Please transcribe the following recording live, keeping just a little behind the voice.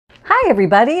Hi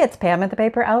everybody, it's Pam at the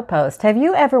Paper Outpost. Have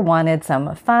you ever wanted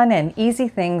some fun and easy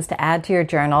things to add to your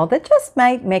journal that just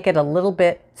might make it a little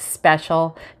bit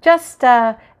special,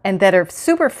 and that are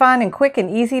super fun and quick and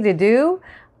easy to do?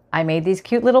 I made these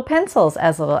cute little pencils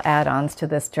as little add-ons to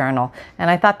this journal, and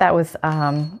I thought that was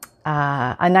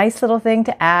a nice little thing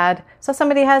to add so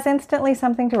somebody has instantly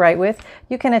something to write with.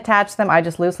 You can attach them. I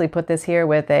just loosely put this here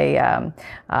with a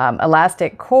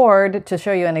elastic cord to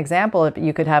show you an example. If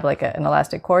you could have like an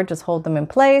elastic cord, just hold them in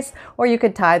place, or you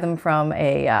could tie them from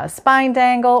a spine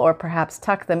dangle, or perhaps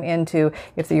tuck them into,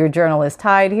 if your journal is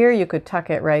tied here, you could tuck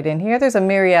it right in here. There's a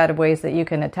myriad of ways that you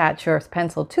can attach your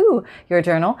pencil to your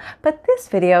journal, but this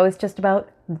video is just about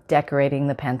decorating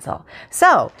the pencil.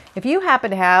 So if you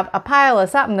happen to have a pile of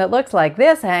something that looks like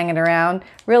this hanging around,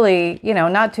 really,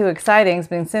 not too exciting, it's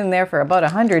been sitting there for about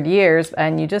 100 years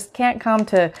and you just can't come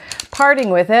to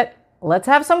parting with it, let's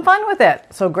have some fun with it.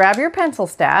 So grab your pencil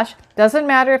stash. Doesn't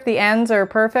matter if the ends are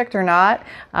perfect or not.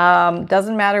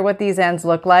 Doesn't matter what these ends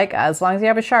look like. As long as you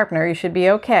have a sharpener, you should be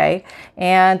okay.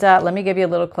 And let me give you a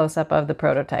little close-up of the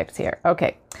prototypes here.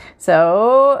 Okay,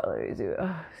 so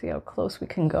see how close we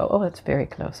can go. Oh, it's very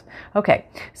close. Okay,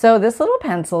 so this little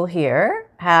pencil here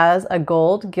has a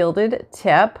gold gilded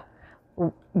tip,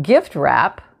 gift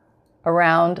wrap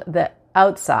around the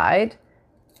outside,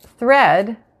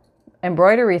 thread,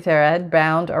 embroidery thread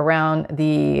bound around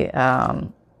the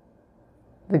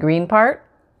green part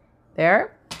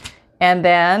there. And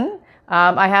then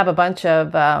I have a bunch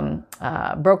of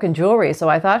broken jewelry. So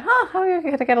I thought, how are you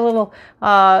going to get a little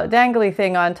dangly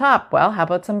thing on top? Well, how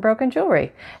about some broken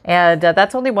jewelry? And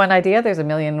that's only one idea. There's a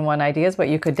million and one ideas, but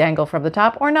you could dangle from the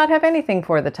top or not have anything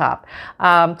for the top.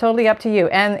 Totally up to you.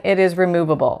 And it is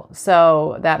removable.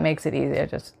 So that makes it easy.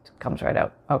 It just comes right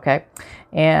out. Okay.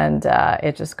 And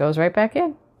it just goes right back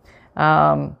in.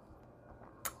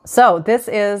 So this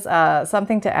is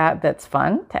something to add that's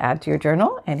fun to add to your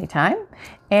journal anytime.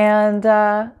 And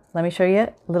let me show you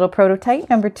a little prototype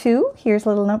number 2. Here's a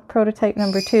little prototype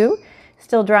number 2,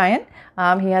 still drying.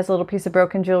 He has a little piece of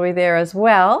broken jewelry there as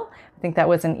well. I think that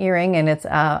was an earring in its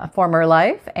former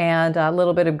life, and a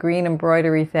little bit of green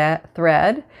embroidery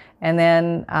thread, and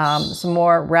then some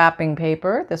more wrapping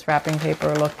paper. This wrapping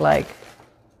paper looked like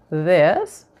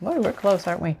this. Boy, we're close,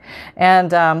 aren't we?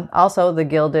 And also the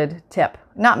gilded tip.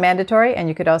 Not mandatory, and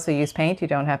you could also use paint. You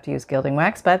don't have to use gilding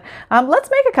wax, but let's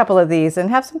make a couple of these and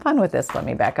have some fun with this. Let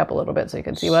me back up a little bit so you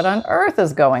can see what on earth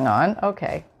is going on.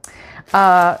 Okay.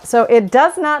 So it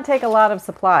does not take a lot of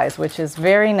supplies, which is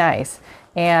very nice.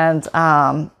 And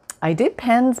I did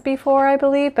pens before, I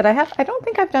believe, but I don't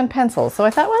think I've done pencils. So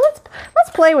I thought, well, let's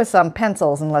play with some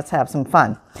pencils and let's have some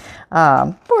fun.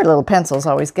 Poor little pencils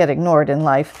always get ignored in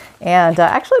life. And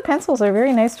actually, pencils are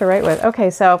very nice to write with. Okay,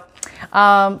 so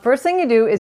first thing you do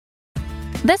is...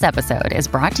 This episode is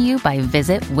brought to you by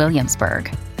Visit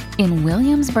Williamsburg. In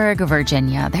Williamsburg,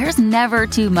 Virginia, there's never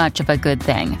too much of a good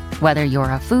thing. Whether you're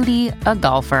a foodie, a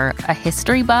golfer, a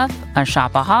history buff, a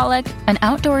shopaholic, an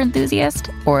outdoor enthusiast,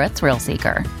 or a thrill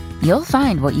seeker, you'll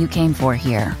find what you came for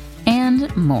here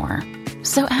and more.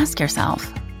 So ask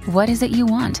yourself, what is it you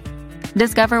want?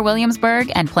 Discover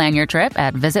Williamsburg and plan your trip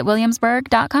at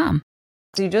visitwilliamsburg.com.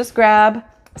 So you just grab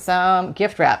some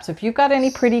gift wrap. So if you've got any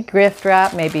pretty gift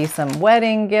wrap, maybe some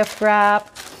wedding gift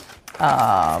wrap,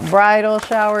 bridal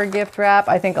shower gift wrap.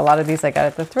 I think a lot of these I got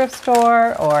at the thrift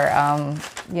store or,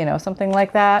 something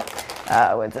like that.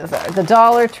 The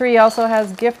Dollar Tree also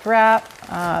has gift wrap.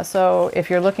 So if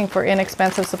you're looking for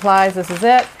inexpensive supplies, this is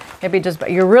it. Maybe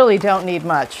you really don't need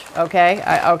much. Okay.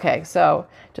 Okay. So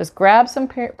just grab some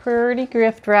pretty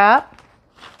gift wrap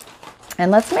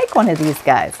and let's make one of these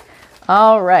guys.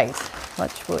 All right.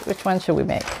 Which one should we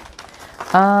make?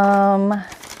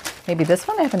 Maybe this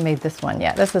one. I haven't made this one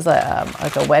yet. This is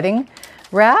like a wedding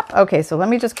wrap. Okay, so let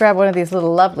me just grab one of these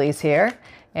little lovelies here.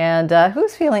 And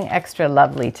who's feeling extra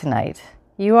lovely tonight?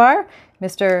 You are?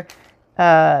 Mr.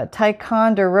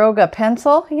 Ticonderoga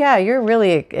Pencil? Yeah, you're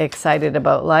really excited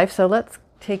about life. So let's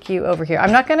take you over here.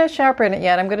 I'm not going to sharpen it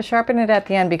yet. I'm going to sharpen it at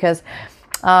the end because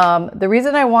the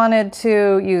reason I wanted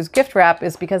to use gift wrap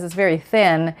is because it's very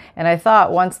thin, and I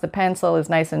thought once the pencil is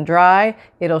nice and dry,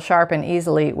 it'll sharpen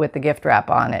easily with the gift wrap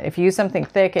on it. If you use something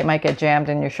thick, it might get jammed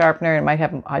in your sharpener and might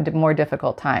have a more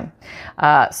difficult time.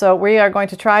 So we are going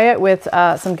to try it with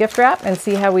some gift wrap and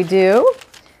see how we do.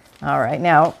 All right,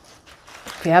 now,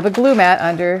 if you have a glue mat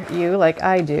under you like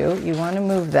I do, you want to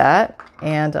move that.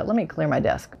 And let me clear my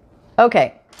desk.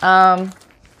 Okay.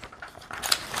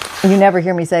 You never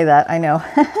hear me say that, I know.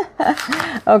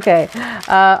 Okay.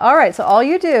 All right. So all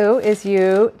you do is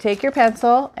you take your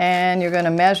pencil and you're going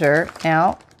to measure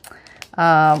out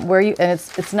where you, and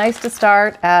it's nice to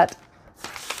start at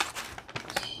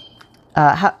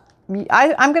I'm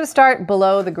going to start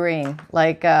below the green,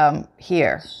 like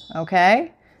here,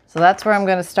 okay? So that's where I'm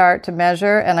going to start to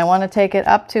measure, and I want to take it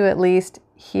up to at least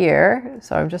here.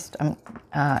 So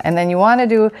and then you want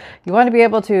to be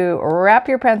able to wrap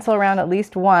your pencil around at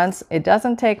least once. It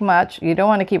doesn't take much. You don't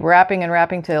want to keep wrapping and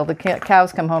wrapping till the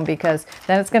cows come home, because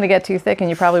then it's going to get too thick and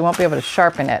you probably won't be able to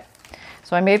sharpen it.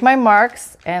 So I made my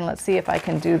marks, and let's see if I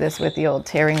can do this with the old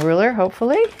tearing ruler,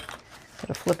 hopefully. I'm going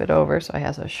to flip it over so it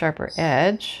has a sharper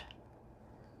edge.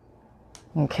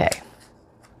 Okay.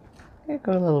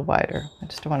 Go a little wider. I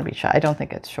just don't want to be shy. I don't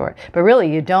think it's short. But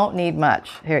really, you don't need much.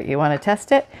 Here, you want to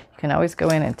test it? You can always go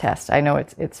in and test. I know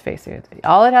it's facing.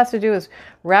 All it has to do is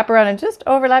wrap around and just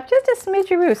overlap just a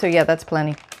smidgeroo. So yeah, that's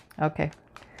plenty. Okay.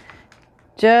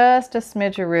 Just a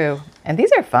smidgeroo. And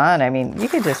these are fun. I mean, you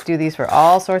could just do these for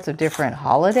all sorts of different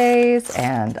holidays,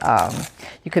 and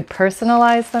you could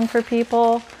personalize them for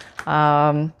people.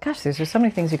 Gosh, there's so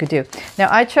many things you could do. Now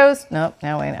I chose, no,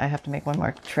 now wait, I have to make one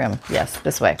more trim. Yes,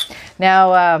 this way.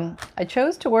 Now, I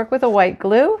chose to work with a white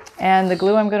glue, and the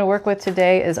glue I'm going to work with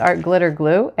today is art glitter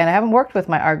glue. And I haven't worked with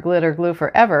my art glitter glue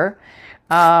forever.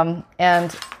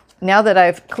 And now that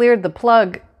I've cleared the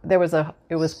plug, it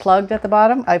was plugged at the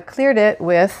bottom. I've cleared it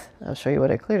with, I'll show you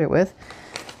what I cleared it with.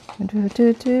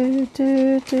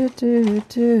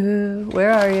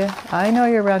 Where are you? I know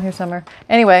you're around here somewhere.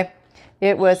 Anyway,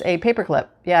 it was a paper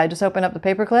clip. Yeah, I just opened up the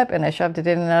paper clip and I shoved it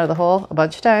in and out of the hole a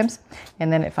bunch of times,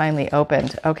 and then it finally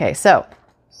opened. Okay, so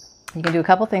you can do a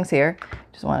couple things here.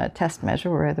 Just want to test measure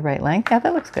we're at the right length. Yeah,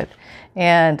 that looks good.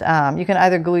 And you can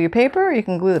either glue your paper or you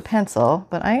can glue the pencil,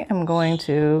 but I am going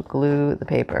to glue the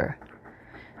paper.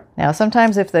 Now,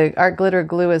 sometimes if the art glitter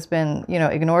glue has been,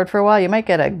 ignored for a while, you might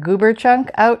get a goober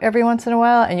chunk out every once in a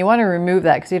while, and you want to remove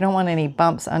that because you don't want any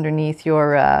bumps underneath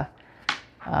your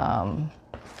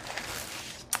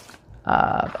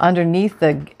underneath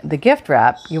the gift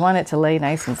wrap. You want it to lay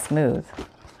nice and smooth.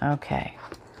 Okay.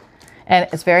 And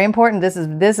it's very important. This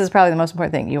is probably the most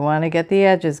important thing. You want to get the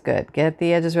edges good. Get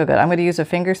the edges real good. I'm going to use a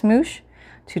finger smoosh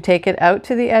to take it out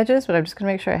to the edges, but I'm just going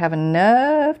to make sure I have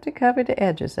enough to cover the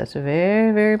edges. That's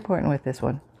very, very important with this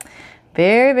one.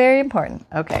 Very, very important.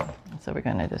 Okay. So we're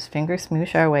going to just finger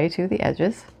smoosh our way to the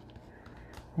edges.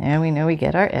 And we know we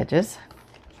get our edges.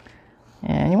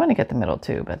 And you want to get the middle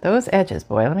too, but those edges,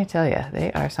 boy, let me tell you,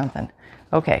 they are something.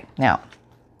 Okay, now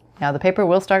the paper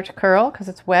will start to curl because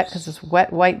it's wet, because it's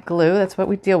wet white glue. That's what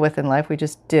we deal with in life. We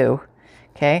just do.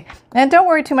 Okay, and don't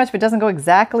worry too much if it doesn't go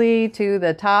exactly to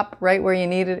the top right where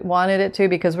you wanted it to,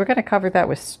 because we're going to cover that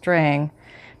with string.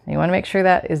 And you want to make sure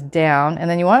that is down, and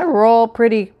then you want to roll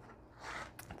pretty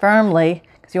firmly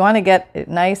because you want to get it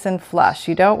nice and flush.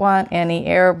 You don't want any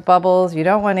air bubbles. You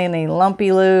don't want any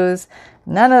lumpy loos.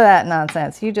 None of that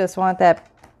nonsense. You just want that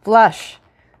flush.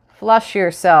 Flush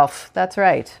yourself. That's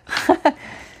right.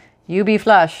 You be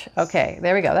flush. Okay,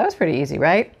 there we go. That was pretty easy,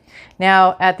 right?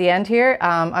 Now, at the end here,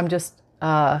 I'm just,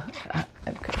 gosh,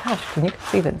 can you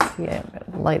see the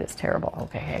light is terrible.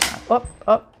 Okay, hang on.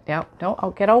 Oh, yeah,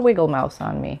 don't get all wiggle mouse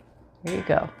on me. Here you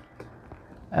go.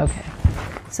 Okay,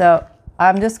 so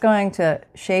I'm just going to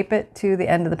shape it to the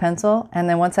end of the pencil, and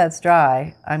then once that's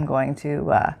dry, I'm going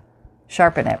to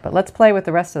sharpen it. But let's play with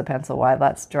the rest of the pencil while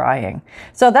that's drying.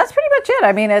 So that's pretty much it.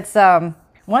 I mean, it's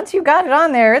once you got it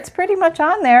on there, it's pretty much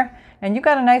on there, and you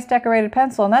got a nice decorated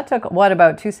pencil. And that took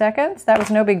about 2 seconds? That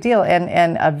was no big deal,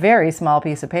 and a very small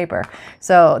piece of paper.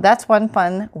 So that's one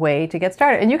fun way to get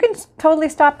started. And you can totally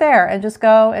stop there and just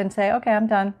go and say, okay, I'm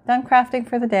done crafting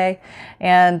for the day,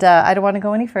 and I don't want to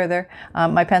go any further.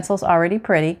 My pencil's already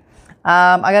pretty.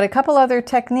 I got a couple other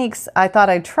techniques I thought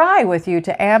I'd try with you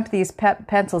to amp these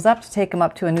pencils up, to take them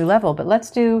up to a new level. But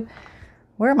let's do,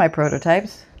 where are my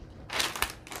prototypes?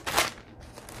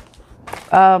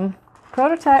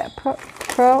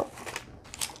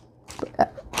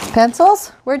 Pencils?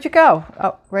 Where'd you go?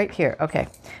 Oh, right here. Okay.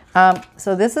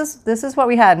 So this is what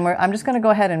we had. And I'm just going to go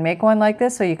ahead and make one like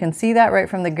this so you can see that right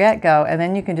from the get-go, and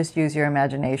then you can just use your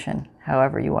imagination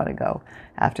however you want to go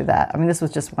after that. I mean, this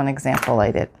was just one example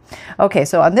I did. Okay,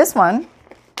 so on this one,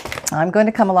 I'm going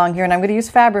to come along here and I'm going to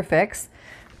use Fabrifix.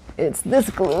 It's this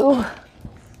glue.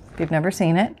 If you've never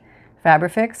seen it,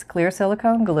 Fabrifix clear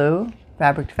silicone glue,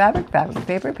 fabric to fabric, fabric to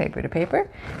paper, paper to paper,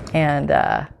 and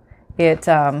it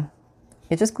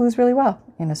just glues really well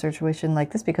in a situation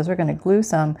like this, because we're going to glue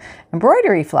some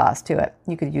embroidery floss to it.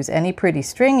 You could use any pretty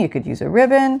string. You could use a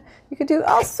ribbon. You could do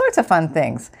all sorts of fun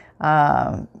things.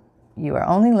 You are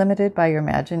only limited by your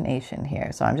imagination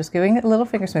here. So I'm just giving it a little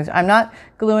finger smooth. I'm not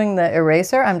gluing the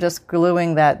eraser. I'm just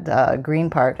gluing that green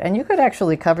part. And you could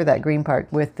actually cover that green part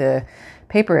with the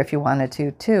paper if you wanted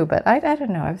to too. But I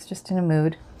don't know. I was just in a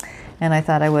mood. And I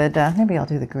thought I would, maybe I'll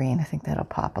do the green. I think that'll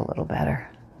pop a little better.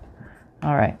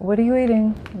 All right, what are you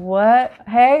eating? What?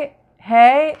 Hey.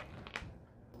 I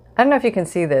don't know if you can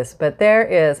see this, but there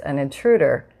is an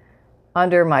intruder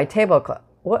under my tablecloth.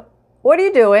 What are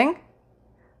you doing?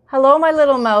 Hello, my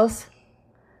little mouse.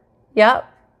 Yep.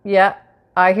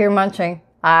 I hear munching.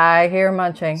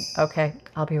 Okay,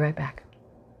 I'll be right back.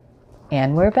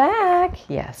 And we're back.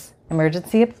 Yes,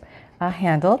 emergency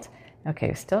handled. Okay,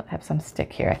 we still have some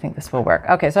stick here. I think this will work.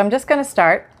 Okay, so I'm just going to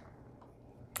start.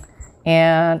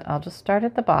 And I'll just start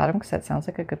at the bottom because that sounds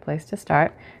like a good place to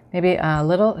start. Maybe a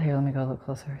little, here, let me go a little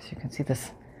closer so you can see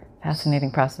this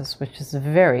fascinating process, which is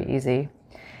very easy.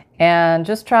 And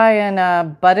just try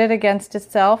and butt it against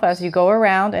itself as you go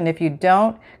around. And if you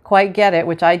don't quite get it,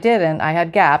 which I didn't, I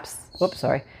had gaps. Whoops,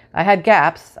 sorry. I had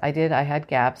gaps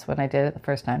when I did it the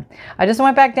first time. I just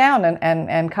went back down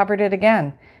and covered it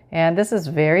again. And this is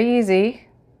very easy.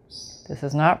 This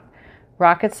is not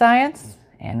rocket science,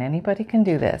 and anybody can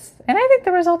do this. And I think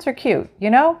the results are cute, you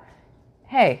know?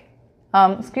 Hey,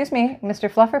 excuse me, Mr.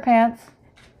 Fluffer Pants.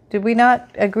 Did we not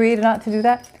agree not to do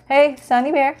that? Hey,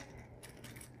 Sonny Bear.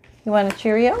 You want a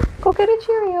Cheerio? Go get a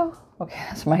Cheerio. Okay,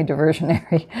 that's my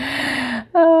diversionary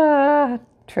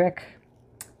trick.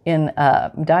 In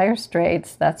dire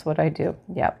straits, that's what I do.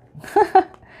 Yep.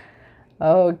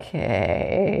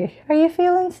 Okay. Are you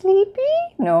feeling sleepy?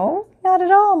 No, not at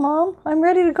all, Mom. I'm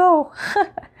ready to go.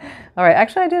 All right.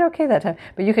 Actually, I did okay that time.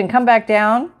 But you can come back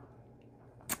down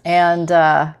and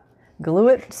glue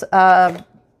it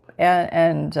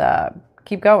and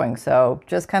keep going. So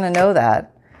just kind of know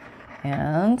that.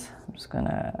 And I'm just going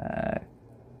to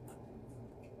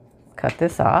cut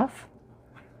this off.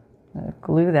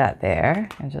 Glue that there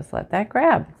and just let that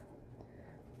grab.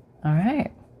 All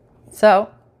right. So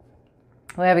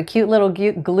we have a cute little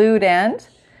glued end,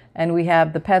 and we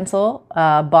have the pencil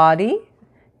body,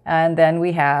 and then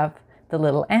we have the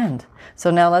little end.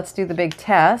 So now let's do the big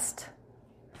test.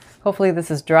 Hopefully this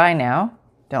is dry now.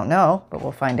 Don't know, but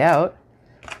we'll find out.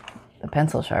 The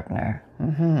pencil sharpener.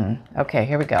 Okay,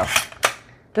 here we go.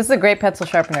 This is a great pencil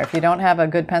sharpener. If you don't have a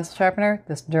good pencil sharpener,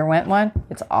 this Derwent one,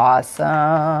 it's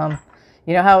awesome.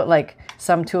 You know how like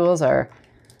some tools are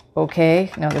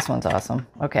okay? No, this one's awesome.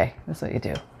 Okay, this is what you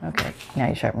do. Okay, now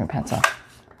you sharpen your pencil.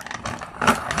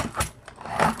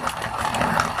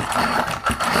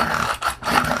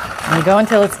 And you go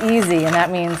until it's easy, and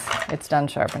that means it's done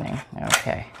sharpening.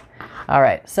 Okay. All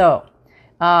right, so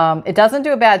it doesn't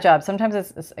do a bad job. Sometimes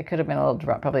it could have been a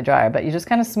little probably drier, but you just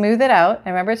kind of smooth it out. And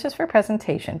remember, it's just for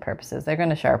presentation purposes. They're going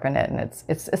to sharpen it, and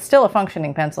it's still a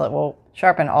functioning pencil. It will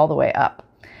sharpen all the way up.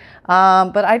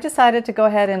 But I decided to go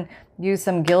ahead and use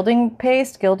some gilding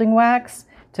wax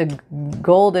to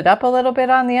gold it up a little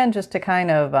bit on the end, just to kind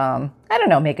of, I don't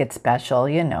know, make it special.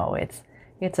 You know, it's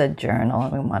a journal,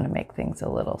 and we want to make things a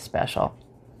little special.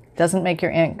 Doesn't make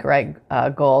your ink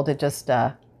gold. It just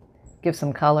gives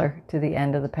some color to the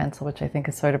end of the pencil, which I think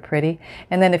is sort of pretty.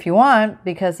 And then if you want,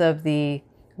 because of the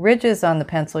ridges on the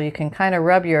pencil, you can kind of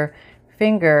rub your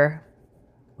finger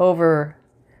over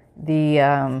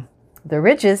the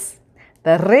ridges,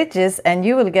 and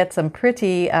you will get some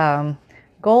pretty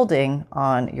golding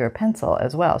on your pencil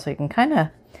as well. So you can kind of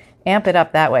amp it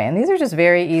up that way. And these are just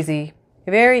very easy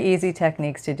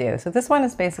techniques to do. So this one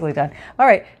is basically done. All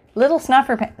right, little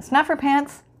snuffer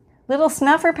pants. Little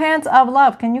snuffer pants of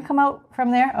love. Can you come out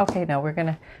from there? Okay, no, we're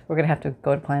gonna have to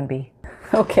go to plan B.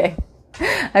 Okay.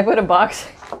 I put a box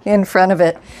in front of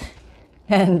it,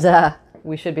 and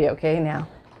we should be okay now.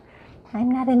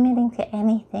 I'm not admitting to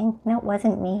anything. No, it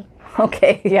wasn't me.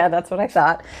 Okay, yeah, that's what I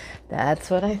thought.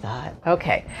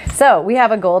 Okay, so we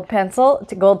have a gold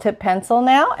tip pencil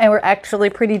now, and we're actually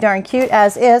pretty darn cute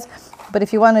as is. But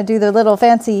if you want to do the little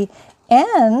fancy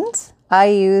end, I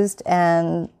used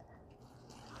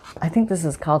I think this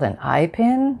is called an eye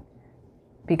pin,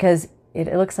 because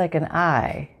it looks like an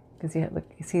eye. Because you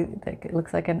see, it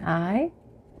looks like an eye.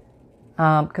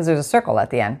 Because there's a circle at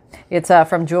the end. It's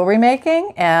from jewelry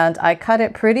making, and I cut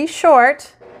it pretty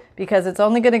short because it's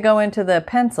only going to go into the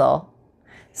pencil.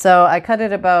 So I cut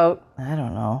it about, I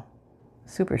don't know,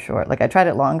 super short. Like I tried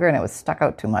it longer and it was stuck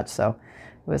out too much. So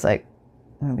it was like,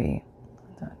 maybe,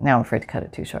 now I'm afraid to cut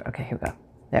it too short. Okay, here we go.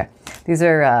 There. These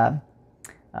are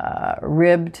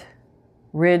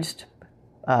ridged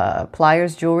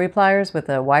pliers, jewelry pliers with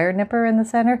a wire nipper in the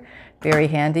center. Very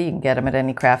handy. You can get them at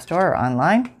any craft store or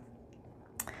online.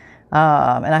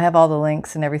 And I have all the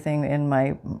links and everything in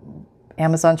my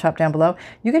Amazon shop down below.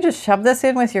 You can just shove this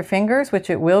in with your fingers, which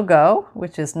it will go,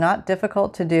 which is not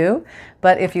difficult to do.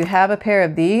 But if you have a pair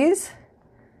of these,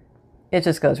 it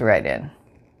just goes right in.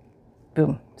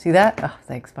 Boom. See that? Oh,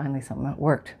 thanks. Finally something that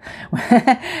worked.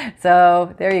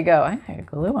 So there you go. I had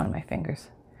glue on my fingers.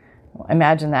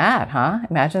 Imagine that, huh?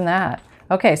 Imagine that.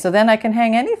 Okay, so then I can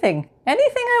hang anything I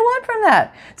want from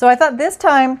that. So I thought this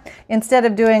time, instead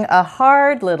of doing a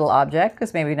hard little object,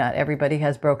 because maybe not everybody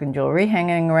has broken jewelry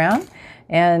hanging around,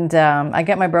 and I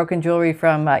get my broken jewelry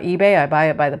from eBay. I buy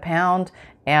it by the pound,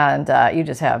 and you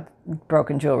just have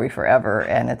broken jewelry forever,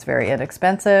 and it's very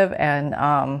inexpensive,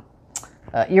 and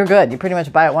you're good. You pretty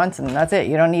much buy it once and that's it.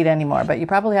 You don't need any more, but you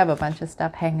probably have a bunch of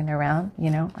stuff hanging around,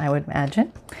 I would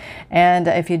imagine. And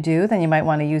if you do, then you might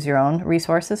want to use your own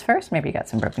resources first. Maybe you got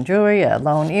some broken jewelry, a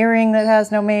lone earring that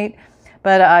has no mate.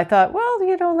 But I thought, well,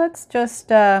 let's just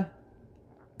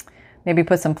maybe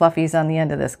put some fluffies on the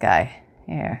end of this guy.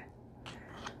 Here.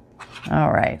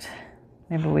 All right.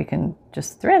 Maybe we can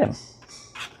just thread him.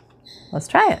 Let's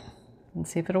try it and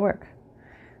see if it'll work.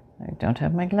 I don't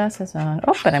have my glasses on.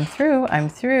 Oh, but I'm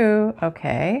through.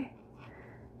 Okay.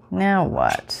 Now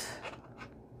what?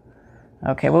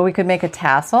 Okay, well, we could make a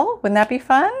tassel. Wouldn't that be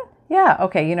fun? Yeah,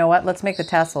 okay, you know what? Let's make the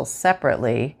tassel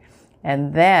separately,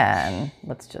 and then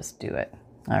let's just do it.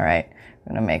 All right,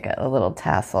 we're going to make a little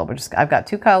tassel. I've got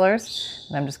 2 colors,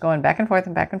 and I'm just going back and forth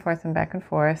and back and forth and back and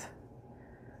forth.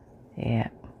 Yeah.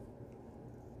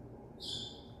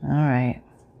 All right.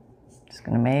 Just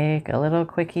going to make a little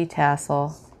quickie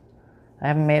tassel. I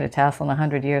haven't made a tassel in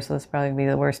 100 years, so this will probably be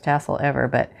the worst tassel ever,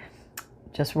 but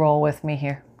just roll with me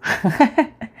here.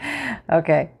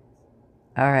 Okay.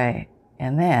 All right.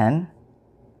 And then,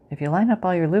 if you line up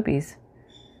all your loopies,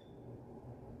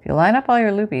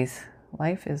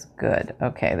 life is good.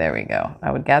 Okay, there we go.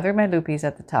 I would gather my loopies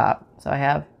at the top, so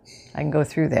I can go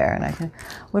through there, and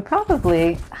would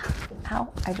probably,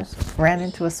 I just ran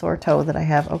into a sore toe that I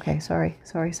have. Okay, sorry,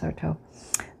 sore toe.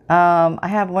 I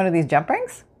have one of these jump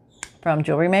rings from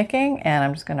jewelry making, and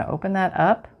I'm just going to open that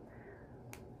up.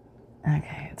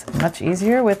 Okay, it's much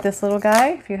easier with this little guy.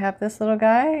 If you have this little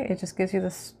guy, it just gives you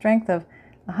the strength of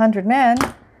 100 men,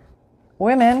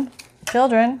 women,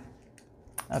 children.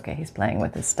 Okay, he's playing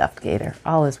with his stuffed gator.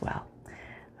 All is well.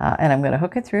 And I'm going to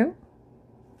hook it through.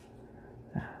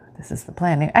 This is the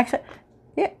plan. Actually,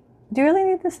 yeah, do you really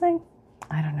need this thing?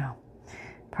 I don't know.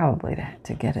 Probably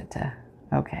to get it to,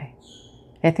 okay.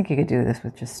 I think you could do this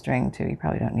with just string too. You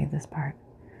probably don't need this part.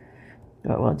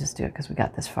 But we'll just do it because we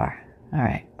got this far. All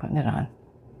right, putting it on.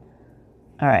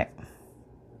 All right.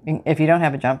 If you don't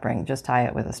have a jump ring, just tie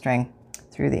it with a string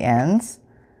through the ends.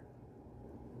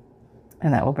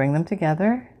 And that will bring them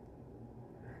together.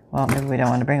 Well, maybe we don't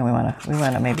want to bring them. We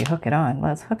want to maybe hook it on.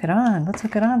 Let's hook it on. Let's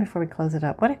hook it on before we close it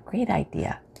up. What a great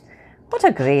idea. What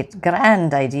a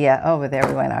grand idea. Over there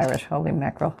we went Irish. Holy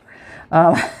mackerel.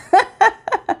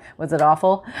 Was it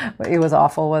awful? It was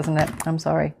awful, wasn't it? I'm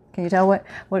sorry. Can you tell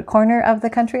what corner of the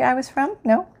country I was from?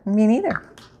 No, me neither.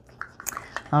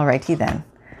 All righty then.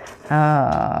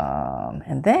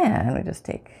 And then we just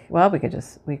take, well, we could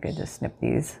just snip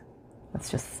these. Let's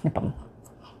just snip them.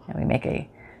 And we make a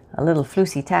little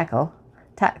floosy tassel.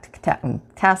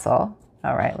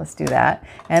 All right, let's do that.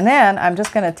 And then I'm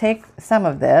just going to take some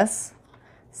of this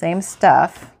same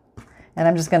stuff, and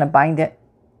I'm just going to bind it.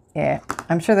 Yeah,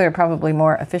 I'm sure there are probably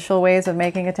more official ways of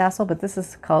making a tassel, but this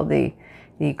is called the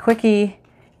quickie,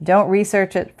 don't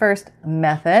research it first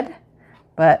method.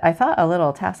 But I thought a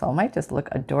little tassel might just look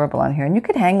adorable on here, and you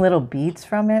could hang little beads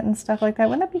from it and stuff like that.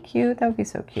 Wouldn't that be cute? That would be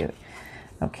so cute.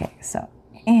 Okay, so,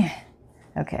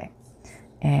 okay,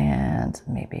 and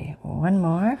maybe one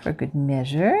more for good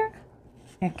measure.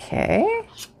 Okay,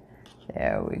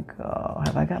 there we go.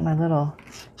 Have I got my little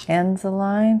ends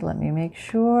aligned? Let me make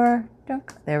sure.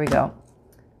 There we go.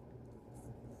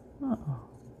 Oh,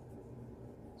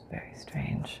 it's very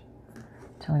strange.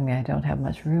 Telling me I don't have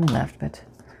much room left, but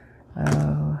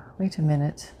oh, wait a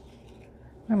minute.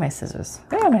 Where are my scissors?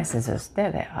 Where are my scissors?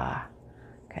 There they are.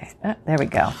 Okay, there we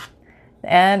go.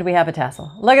 And we have a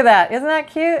tassel. Look at that. Isn't that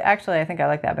cute? Actually, I think I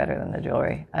like that better than the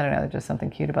jewelry. I don't know. There's just something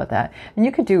cute about that. And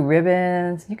you could do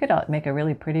ribbons. You could make a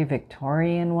really pretty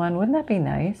Victorian one. Wouldn't that be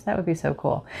nice? That would be so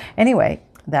cool. Anyway,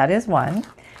 that is one.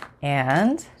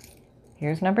 And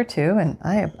here's number 2. And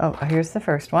here's the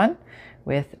first one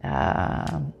with,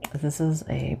 this is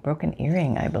a broken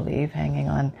earring, I believe, hanging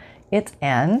on its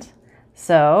end.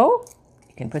 So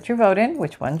you can put your vote in,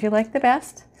 which ones you like the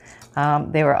best.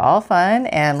 They were all fun,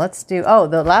 and let's do,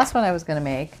 the last one I was going to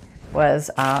make was,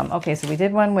 okay, so we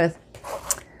did one with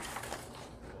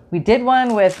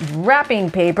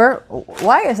wrapping paper.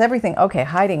 Why is everything,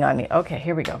 hiding on me? Okay,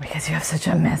 here we go, because you have such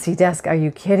a messy desk. Are you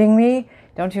kidding me?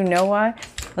 Don't you know why?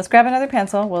 Let's grab another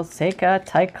pencil. We'll take a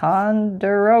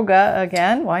Ticonderoga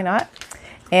again. Why not?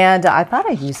 And I thought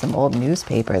I'd use some old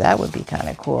newspaper. That would be kind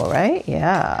of cool, right?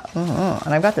 Yeah.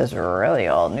 And I've got this really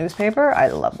old newspaper. I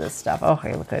love this stuff.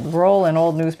 Okay, look, I'd roll in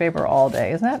old newspaper all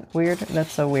day. Isn't that weird?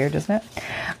 That's so weird, isn't it?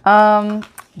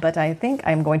 But I think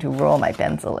I'm going to roll my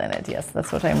pencil in it. Yes,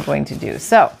 that's what I'm going to do.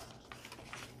 So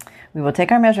we will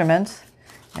take our measurements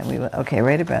and we will, okay,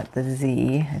 right about the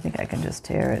Z. I think I can just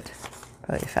tear it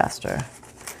probably faster.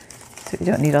 So we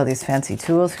don't need all these fancy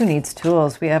tools. Who needs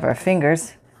tools? We have our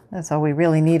fingers. That's all we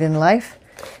really need in life.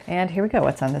 And here we go.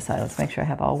 What's on this side? Let's make sure I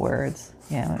have all words.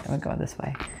 Yeah, I'm going this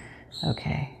way.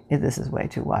 Okay. This is way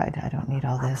too wide. I don't need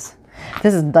all this.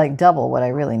 This is like double what I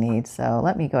really need. So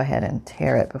let me go ahead and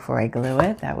tear it before I glue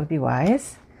it. That would be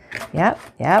wise. Yep.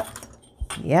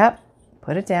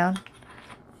 Put it down.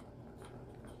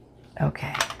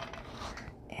 Okay.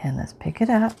 And let's pick it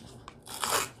up.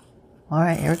 All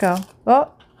right, here we go.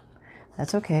 Oh,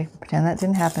 that's okay. Pretend that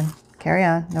didn't happen. Carry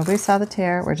on. Nobody saw the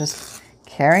tear. We're just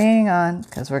carrying on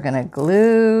because we're going to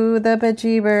glue the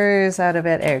bejeebers out of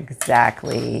it.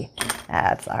 Exactly.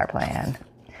 That's our plan.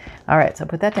 All right, so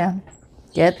put that down.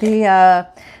 Get the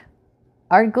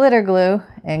art glitter glue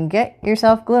and get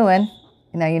yourself gluing.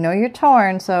 Now, you know you're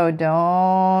torn, so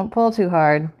don't pull too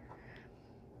hard.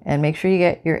 And make sure you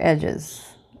get your edges.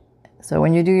 So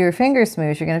when you do your finger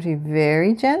smoosh, you're going to have to be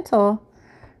very gentle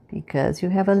because you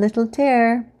have a little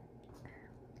tear.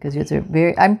 Because it's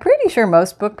I'm pretty sure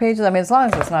most book pages, I mean, as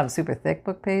long as it's not a super thick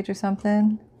book page or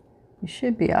something, you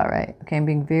should be all right. Okay, I'm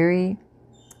being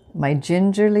my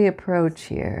gingerly approach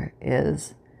here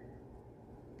is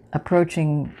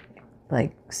approaching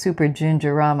like super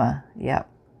gingerama. Yep,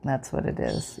 that's what it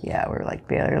is. Yeah, we're like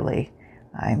barely,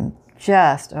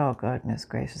 oh goodness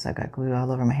gracious, I've got glue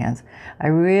all over my hands. I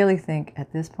really think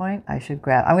at this point I should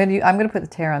grab, I'm going to put the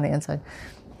tear on the inside.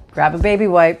 Grab a baby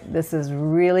wipe. This is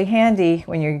really handy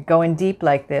when you're going deep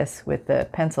like this with the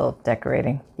pencil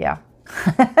decorating. Yeah.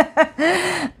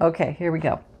 Okay, here we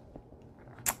go.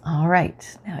 All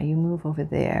right. Now you move over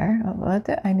there. Oh,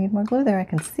 I need more glue there. I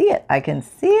can see it.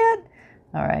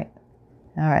 All right.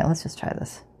 Let's just try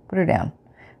this. Put her down.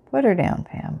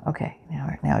 Pam. Okay.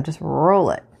 Now just roll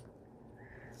it.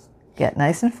 Get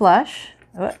nice and flush.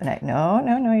 Oh,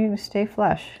 no. You stay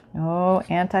flush. No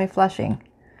anti-flushing.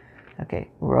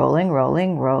 Okay, rolling.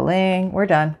 We're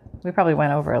done. We probably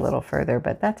went over a little further,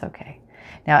 but that's okay.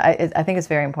 Now, I think it's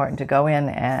very important to go in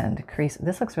and crease.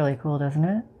 This looks really cool, doesn't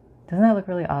it? Doesn't that look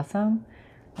really awesome?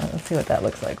 Let's see what that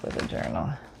looks like with a journal.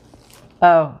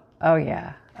 Oh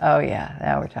yeah.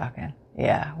 Now we're talking.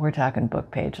 Yeah, we're talking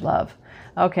book page love.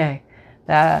 Okay,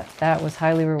 that was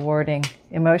highly rewarding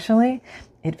emotionally.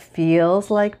 It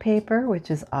feels like paper, which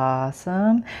is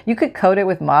awesome. You could coat it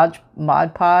with Mod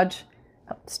Podge.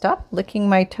 Stop licking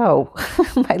my toe,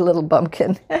 my little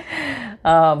bumpkin. Hang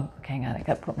on, I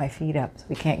got to put my feet up so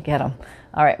we can't get them.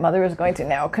 All right, Mother is going to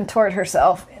now contort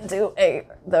herself into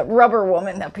the rubber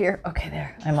woman up here. Okay,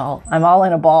 there. I'm all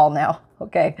in a ball now.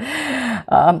 Okay.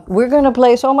 We're going to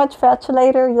play so much fetch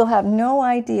later. You'll have no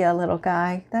idea, little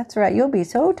guy. That's right. You'll be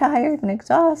so tired and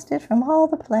exhausted from all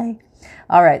the play.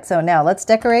 All right, so now let's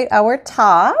decorate our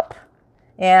top.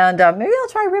 And maybe I'll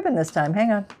try ribbon this time.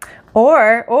 Hang on.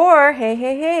 Or,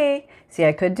 hey. See,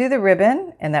 I could do the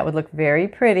ribbon, and that would look very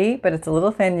pretty, but it's a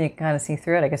little thin. You can kind of see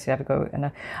through it. I guess you have to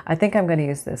go. I think I'm going to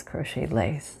use this crocheted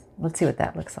lace. Let's see what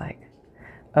that looks like.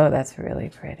 Oh, that's really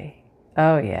pretty.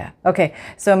 Oh, yeah. Okay,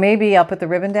 so maybe I'll put the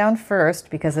ribbon down first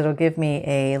because it'll give me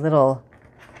a little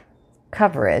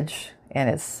coverage, and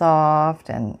it's soft,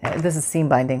 and this is seam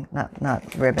binding,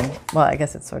 not ribbon. Well, I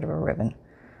guess it's sort of a ribbon.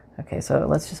 Okay, so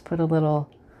let's just put a little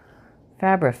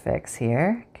Fabrifix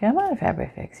here. Come on,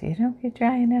 Fabrifix. You don't get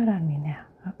drying out on me now.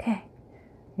 Okay.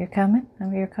 You're coming?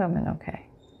 You're coming. Okay.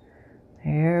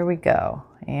 Here we go.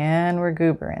 And we're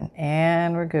goobering.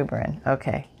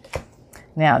 Okay.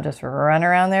 Now just run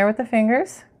around there with the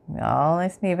fingers. All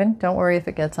nice and even. Don't worry if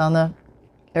it gets on the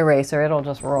eraser. It'll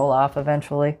just roll off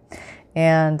eventually.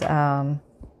 And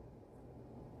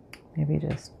maybe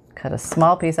just cut a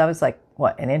small piece. I was like,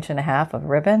 what, 1.5 inches of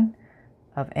ribbon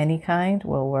of any kind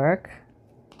will work.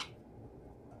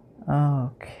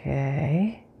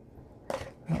 Okay.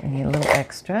 We need a little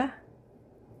extra.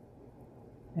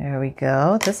 There we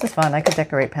go. This is fun. I could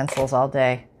decorate pencils all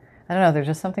day. I don't know. There's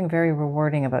just something very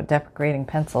rewarding about decorating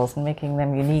pencils and making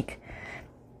them unique.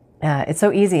 It's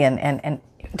so easy. And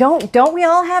don't we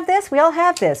all have this? We all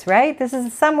have this, right? This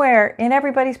is somewhere in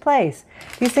everybody's place.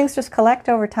 These things just collect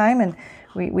over time, and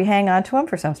we hang on to them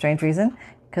for some strange reason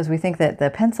because we think that the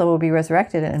pencil will be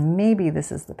resurrected, and maybe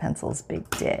this is the pencil's big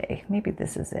day. Maybe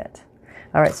this is it.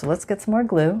 All right, so let's get some more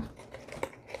glue.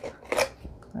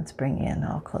 Let's bring in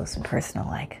all close and personal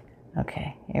like.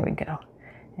 Okay, here we go.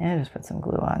 And just put some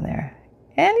glue on there.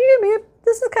 And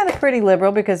this is kind of pretty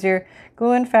liberal because you're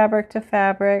gluing fabric to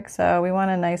fabric. So we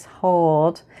want a nice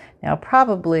hold. Now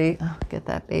probably, get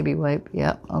that baby wipe.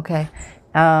 Yep, okay.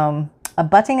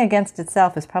 Abutting against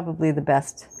itself is probably the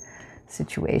best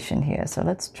situation here. So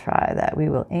let's try that. We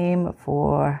will aim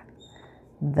for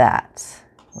that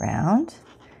round.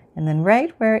 And then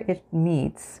right where it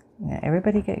meets,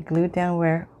 everybody get glued down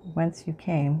whence you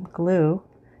came. Glue.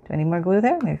 Do I need more glue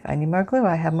there? Maybe if I need more glue,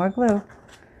 I have more glue.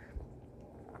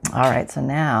 All right, so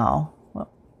now,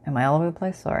 am I all over the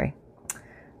place? Sorry.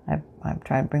 I'm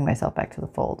trying to bring myself back to the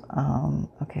fold.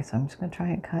 Okay, so I'm just going to try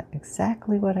and cut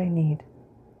exactly what I need.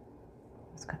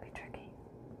 It's going to be tricky.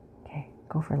 Okay,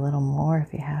 go for a little more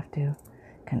if you have to. You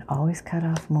can always cut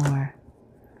off more.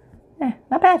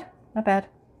 Not bad, not bad.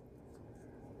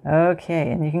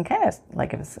 Okay, and you can kind of,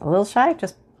 like if it's a little shy,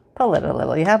 just pull it a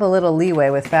little. You have a little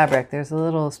leeway with fabric. There's a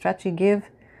little stretchy give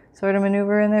sort of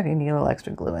maneuver in there. If you need a little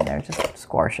extra glue in there, just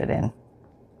squash it in.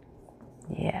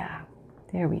 Yeah,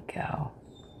 there we go.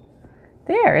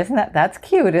 There, that's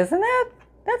cute, isn't it?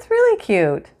 That's really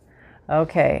cute.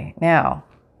 Okay, now,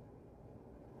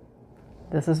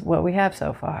 this is what we have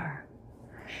so far.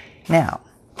 Now,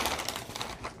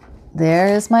 there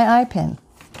is my eye pin.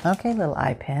 Okay, little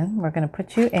eye pin. We're going to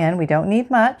put you in. We don't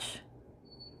need much.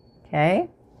 Okay.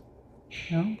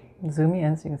 No, zoom you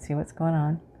in so you can see what's going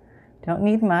on. Don't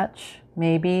need much.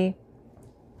 Maybe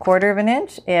 1/4 of an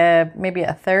inch. Maybe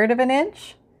 1/3 of an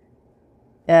inch.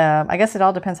 I guess it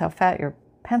all depends how fat your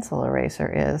pencil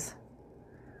eraser is.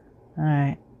 All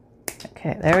right.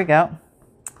 Okay, there we go.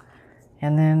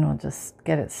 And then we'll just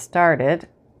get it started.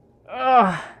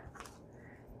 Ugh.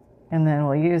 And then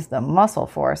we'll use the muscle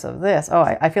force of this. Oh,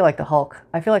 I feel like the Hulk.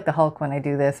 I feel like the Hulk when I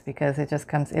do this because it just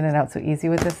comes in and out so easy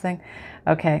with this thing.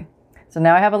 Okay, so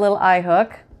now I have a little eye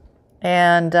hook.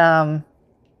 And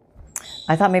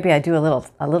I thought maybe I'd do a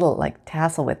little like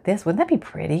tassel with this. Wouldn't that be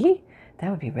pretty? That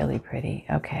would be really pretty.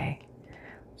 Okay.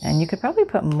 And you could probably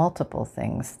put multiple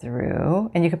things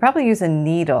through. And you could probably use a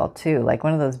needle too, like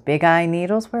one of those big eye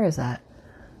needles. Where is that?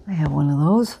 I have one of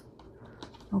those.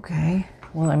 Okay.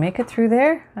 Will I make it through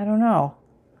there? I don't know.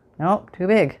 Nope, too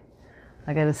big.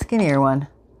 I got a skinnier one.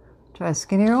 Try a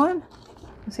skinnier one.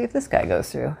 Let's see if this guy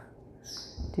goes through.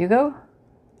 Do you go?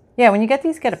 Yeah, when you get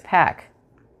these, get a pack.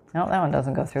 No, that one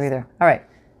doesn't go through either. All right,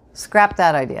 scrap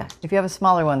that idea. If you have a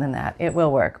smaller one than that, it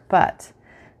will work. But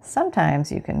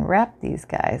sometimes you can wrap these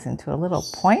guys into a little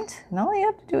point, and all you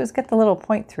have to do is get the little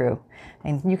point through.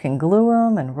 And you can glue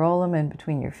them and roll them in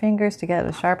between your fingers to get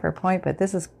a sharper point, but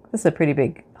this is a pretty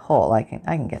big hole. I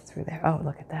can get through there. Oh,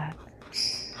 look at that.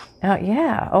 Oh,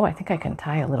 yeah. Oh, I think I can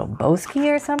tie a little bow ski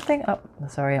or something. Oh,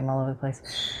 sorry, I'm all over the place.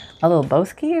 A little bow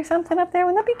ski or something up there.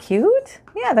 Wouldn't that be cute?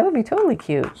 Yeah, that would be totally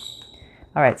cute.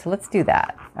 All right, so let's do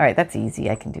that. All right, that's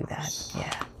easy. I can do that.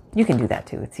 Yeah, you can do that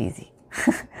too. It's easy.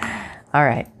 All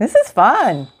right, this is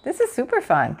fun. This is super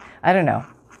fun. I don't know.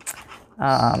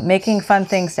 Making fun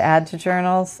things to add to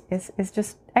journals is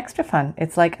just extra fun.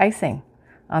 It's like icing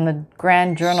on the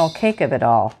grand journal cake of it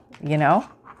all, you know?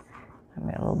 I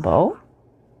made a little bow.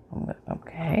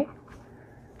 Okay.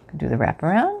 Do the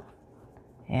wraparound.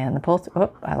 And the pull.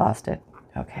 Oh, I lost it.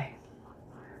 Okay.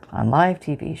 On live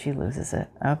TV, she loses it.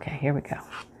 Okay, here we go.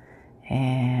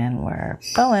 And we're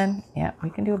pulling. Yeah, we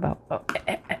can do a bow. Oh,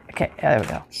 okay, there we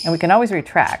go. And we can always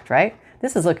retract, right?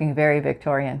 This is looking very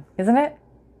Victorian, isn't it?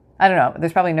 I don't know.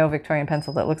 There's probably no Victorian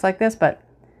pencil that looks like this, but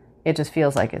it just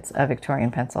feels like it's a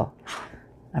Victorian pencil.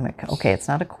 Okay, it's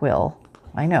not a quill.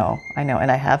 I know. And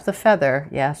I have the feather.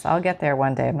 Yes, I'll get there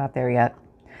one day. I'm not there yet.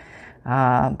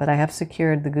 But I have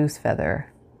secured the goose feather.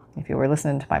 If you were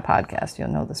listening to my podcast, you'll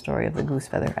know the story of the goose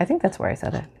feather. I think that's where I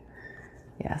said it.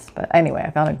 Yes, but anyway,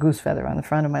 I found a goose feather on the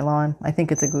front of my lawn. I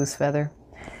think it's a goose feather.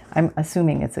 I'm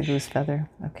assuming it's a goose feather.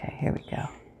 Okay, here we go.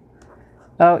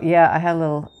 Oh, yeah, I had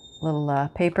a little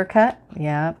paper cut.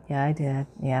 Yeah, I did.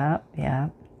 Yeah.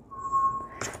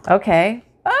 Okay.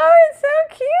 Oh, it's so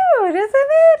cute, isn't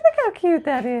it? Look how cute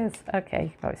that is. Okay, you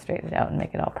can probably straighten it out and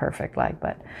make it all perfect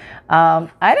but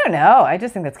I don't know. I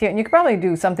just think that's cute. And you could probably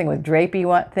do something with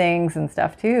drapey things and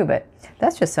stuff too, but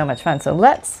that's just so much fun. So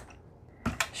let's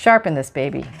sharpen this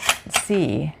baby and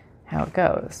see how it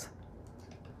goes.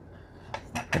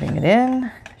 Putting it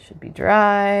in. Should be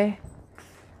dry.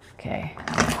 Okay.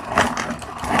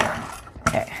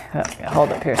 Okay,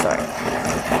 hold up here, sorry.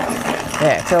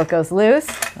 There, till it goes loose.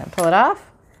 And pull it off.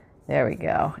 There we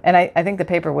go. And I think the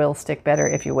paper will stick better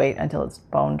if you wait until it's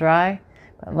bone dry.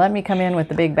 But let me come in with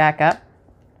the big backup.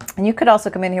 And you could also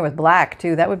come in here with black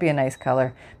too. That would be a nice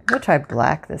color. We'll try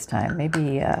black this time.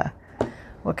 Maybe,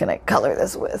 what can I color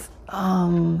this with? How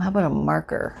about a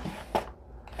marker?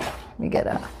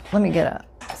 let me get a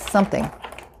something.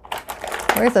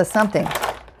 Where's a something?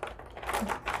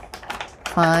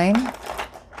 Fine.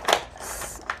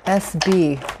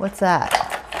 SB. What's that?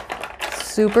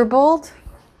 Super bold?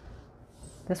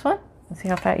 This one? Let's see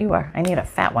how fat you are. I need a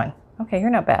fat one. Okay, you're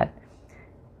not bad.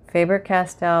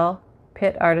 Faber-Castell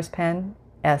Pitt Artist Pen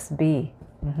SB.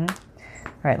 All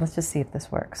right, let's just see if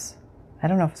this works. I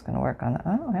don't know if it's going to work on the...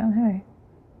 Oh, well, hey.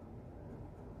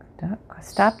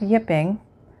 Stop yipping.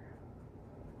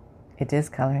 It is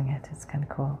coloring it. It's kind of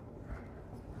cool.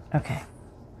 Okay,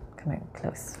 come in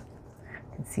close.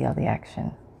 You can see all the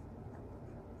action.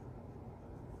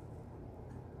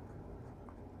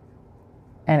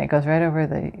 And it goes right over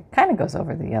kind of goes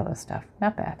over the yellow stuff.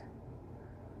 Not bad.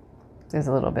 There's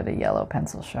a little bit of yellow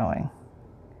pencil showing.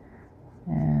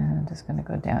 And I'm just going to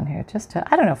go down here just to,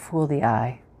 I don't know, fool the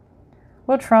eye.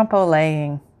 We're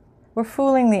trompe-l'oeing. We're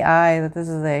fooling the eye that this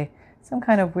is some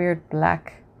kind of weird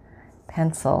black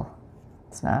pencil.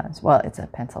 It's not. Well, it's a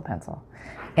pencil.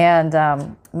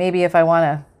 And maybe if I want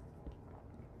to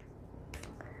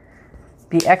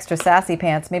be extra sassy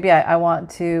pants, maybe I want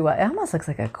to, it almost looks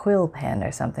like a quill pen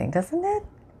or something, doesn't it?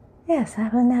 Yes, I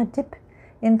will now dip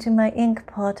into my ink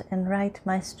pot and write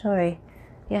my story.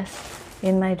 Yes,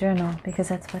 in my journal, because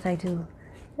that's what I do.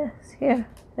 Yes, here,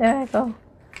 there I go.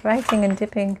 Writing and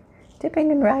dipping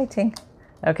and writing.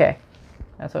 Okay,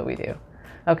 that's what we do.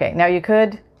 Okay, now you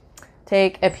could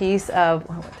take a piece of,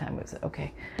 what time was it?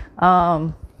 Okay.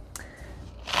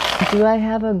 Do I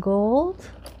have a gold?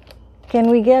 Can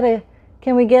we get a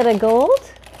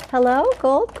gold? Hello,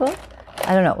 gold?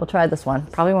 I don't know, we'll try this one.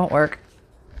 Probably won't work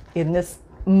in this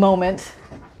moment.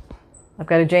 I've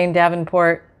got a Jane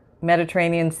Davenport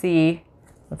Mediterranean Sea.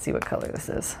 Let's see what color this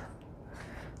is.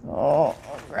 Oh,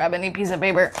 grab any piece of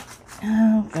paper.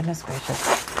 Oh, goodness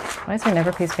gracious. Why is there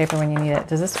never a piece of paper when you need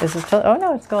it? Is this oh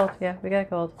no, it's gold. Yeah, we got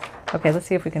gold. Okay, let's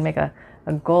see if we can make a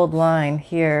gold line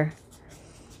here.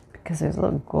 Because there's a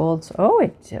little gold.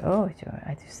 I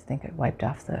just think it wiped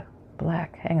off the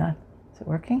black. Hang on. Is it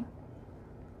working?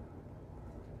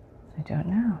 I don't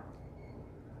know.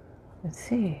 Let's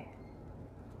see.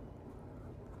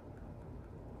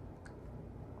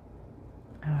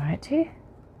 Alrighty.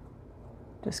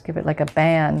 Just give it like a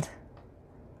band.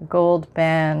 A gold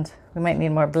band. We might need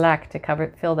more black to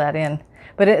fill that in.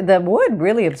 But the wood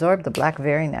really absorbed the black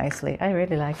very nicely. I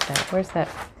really like that.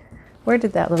 Where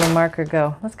did that little marker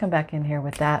go? Let's come back in here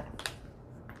with that.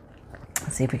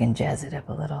 Let's see if we can jazz it up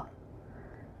a little.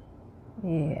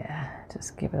 Yeah,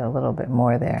 just give it a little bit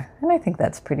more there. And I think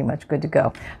that's pretty much good to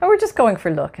go. And we're just going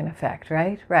for look and effect,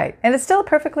 right? Right. And it's still a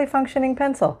perfectly functioning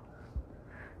pencil.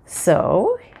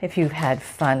 So, if you've had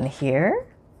fun here,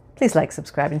 please like,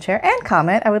 subscribe, and share, and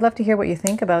comment. I would love to hear what you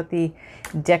think about the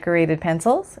decorated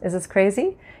pencils. Is this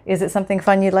crazy? Is it something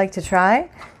fun you'd like to try?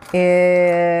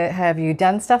 Have you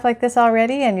done stuff like this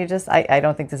already? And I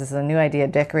don't think this is a new idea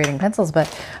of decorating pencils, but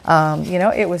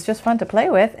it was just fun to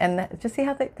play with, and just see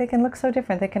how they can look so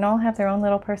different. They can all have their own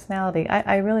little personality.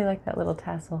 I really like that little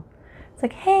tassel. It's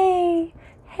like, hey,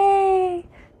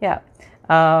 yeah.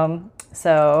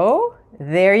 So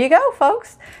there you go,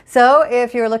 folks. So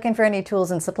if you're looking for any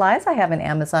tools and supplies, I have an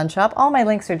Amazon shop. All my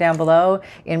links are down below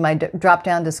in my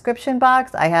drop-down description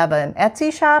box. I have an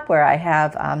Etsy shop where I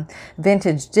have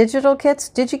vintage digital kits,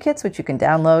 digikits, which you can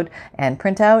download and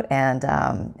print out and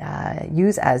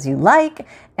use as you like.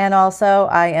 And also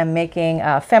I am making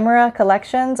ephemera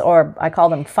collections, or I call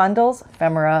them fundles,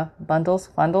 ephemera bundles.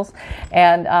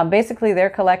 And basically they're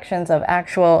collections of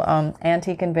actual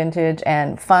antique and vintage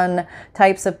and fun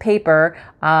types of paper.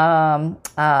 There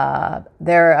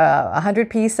are 100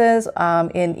 pieces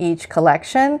in each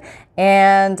collection.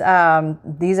 And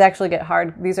these actually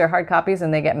these are hard copies,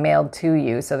 and they get mailed to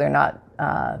you. So they're not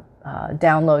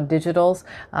download digitals,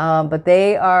 but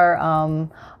they are,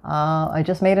 I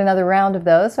just made another round of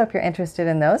those. So if you're interested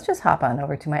in those, just hop on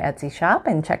over to my Etsy shop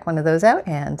and check one of those out.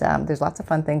 And there's lots of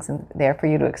fun things in there for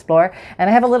you to explore. And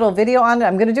I have a little video on it.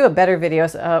 I'm going to do a better video,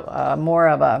 more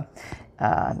of a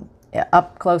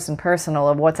up close and personal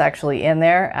of what's actually in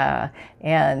there.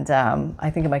 And I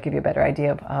think it might give you a better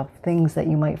idea of things that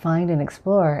you might find and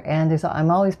explore. And I'm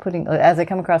always putting, as I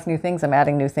come across new things, I'm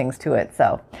adding new things to it.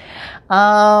 So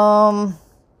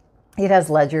it has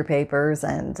ledger papers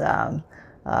and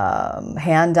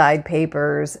hand-dyed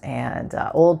papers and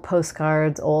old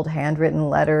postcards, old handwritten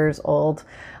letters, old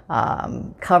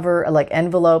cover, like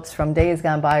envelopes from days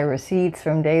gone by, receipts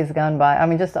from days gone by. I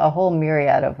mean, just a whole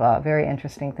myriad of very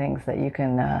interesting things that you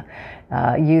can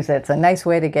use. It's a nice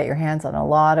way to get your hands on a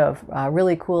lot of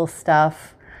really cool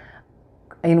stuff.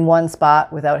 in one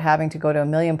spot without having to go to a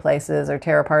million places or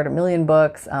tear apart a million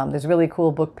books. There's really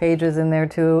cool book pages in there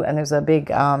too, and there's a big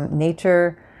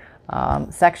nature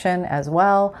section as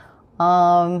well.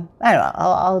 I don't know.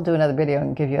 I'll do another video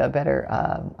and give you a better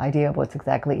idea of what's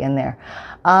exactly in there.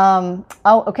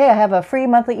 Okay. I have a free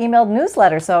monthly emailed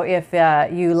newsletter. So if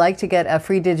you like to get a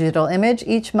free digital image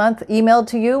each month emailed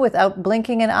to you without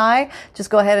blinking an eye,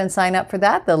 just go ahead and sign up for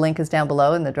that. The link is down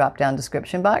below in the drop-down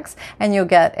description box. And you'll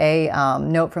get a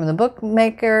note from the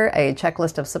bookmaker, a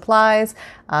checklist of supplies.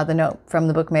 The note from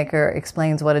the bookmaker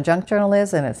explains what a junk journal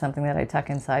is, and it's something that I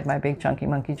tuck inside my big chunky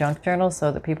monkey junk journal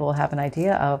so that people will have an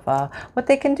idea of what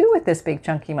they can do with this big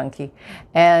chunky monkey,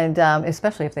 and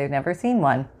especially if they've never seen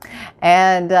one.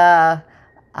 And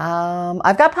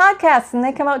I've got podcasts, and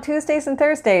they come out Tuesdays and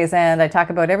Thursdays, and I talk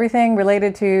about everything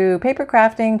related to paper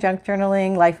crafting, junk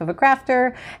journaling, life of a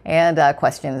crafter, and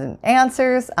questions and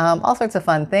answers, all sorts of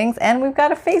fun things. And we've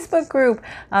got a Facebook group.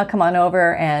 Come on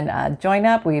over and join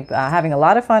up. We're having a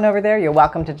lot of fun over there. You're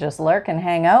welcome to just lurk and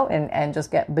hang out and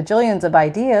just get bajillions of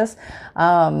ideas.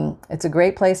 It's a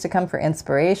great place to come for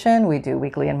inspiration. We do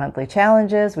weekly and monthly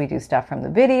challenges. We do stuff from the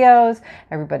videos.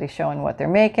 Everybody's showing what they're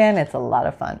making. It's a lot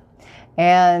of fun.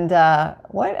 And I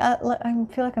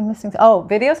feel like I'm missing. Oh,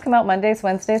 videos come out Mondays,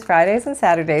 Wednesdays, Fridays, and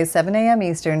Saturdays, 7 a.m.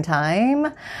 Eastern time.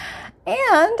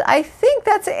 And I think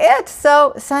that's it.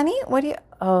 So, Sonny, what do you...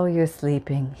 Oh, you're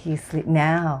sleeping. He's sleep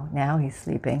now. Now he's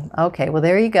sleeping. Okay, well,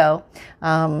 there you go.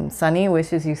 Sonny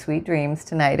wishes you sweet dreams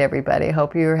tonight, everybody.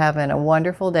 Hope you're having a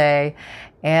wonderful day.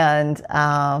 And...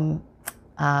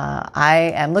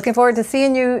 I am looking forward to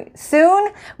seeing you soon.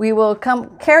 We will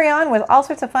carry on with all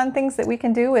sorts of fun things that we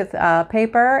can do with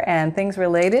paper and things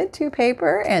related to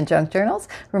paper and junk journals.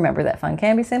 Remember that fun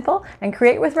can be simple, and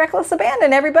create with reckless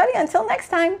abandon, everybody. Until next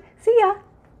time, see ya.